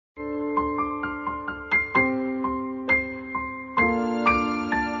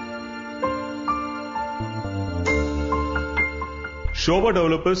Sobha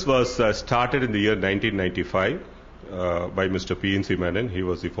Developers was started in the year 1995 by Mr. P.N.C. Menon. He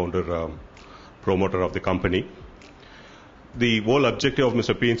was the founder, promoter of the company. The whole objective of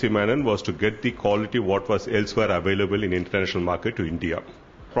Mr. P.N.C. Menon was to get the quality what was elsewhere available in international market to India.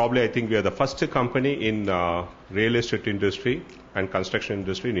 Probably I think we are the first company in real estate industry and construction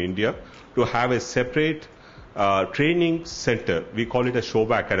industry in India to have a separate training center. We call it a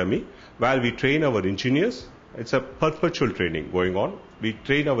Sobha Academy, where we train our engineers. It's a perpetual training going on. We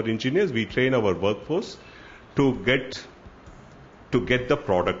train our engineers, we train our workforce to get the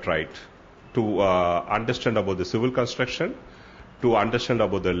product right, to understand about the civil construction, to understand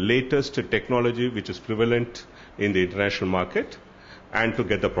about the latest technology which is prevalent in the international market, and to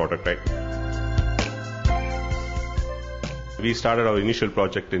get the product right. We started our initial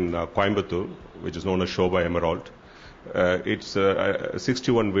project in Coimbatore, which is known as Sobha Emerald. It's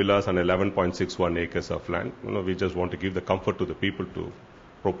 61 villas and 11.61 acres of land. We just want to give the comfort to the people to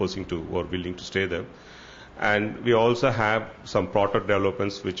proposing to or willing to stay there. And we also have some product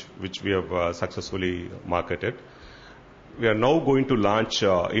developments which we have successfully marketed. We are now going to launch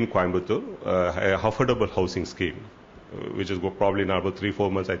in Coimbatore a affordable housing scheme, which is probably in about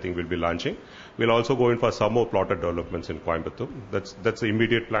 3-4 months I think we'll be launching. We'll also go in for some more plotted developments in Coimbatore. That's the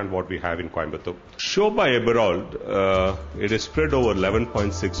immediate plan what we have in Coimbatore. Sobha Emerald, it is spread over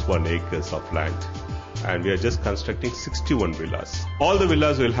 11.61 acres of land, and we are just constructing 61 villas. All the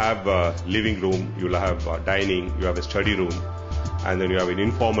villas will have living room, you'll have dining, you have a study room, and then you have an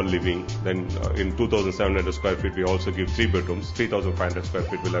informal living. Then in 2,700 square feet, we also give 3 bedrooms. 3,500 square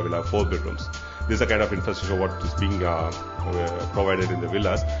feet will have 4 bedrooms. This is the kind of infrastructure what is being provided in the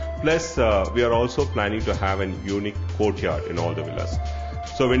villas. Plus, we are also planning to have a unique courtyard in all the villas.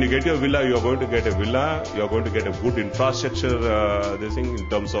 So when you get your villa, you are going to get a villa, you are going to get a good infrastructure, this thing in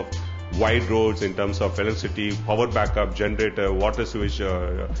terms of wide roads, in terms of electricity, power backup, generator, water sewage,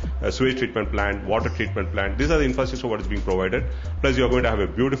 sewage treatment plant, water treatment plant. These are the infrastructure what is being provided. Plus you are going to have a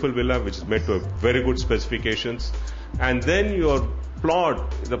beautiful villa which is made to very good specifications. And then your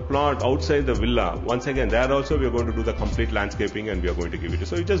the plot outside the villa, once again, there also we are going to do the complete landscaping and we are going to give it.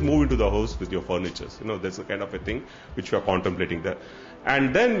 So you just move into the house with your furniture. That's the kind of a thing which we are contemplating there.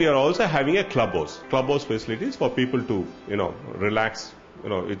 And then we are also having a clubhouse facilities for people to, relax.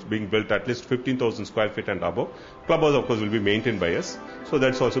 It's being built at least 15,000 square feet and above. Clubhouse, of course, will be maintained by us. So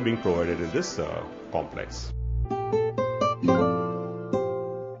that's also being provided in this complex.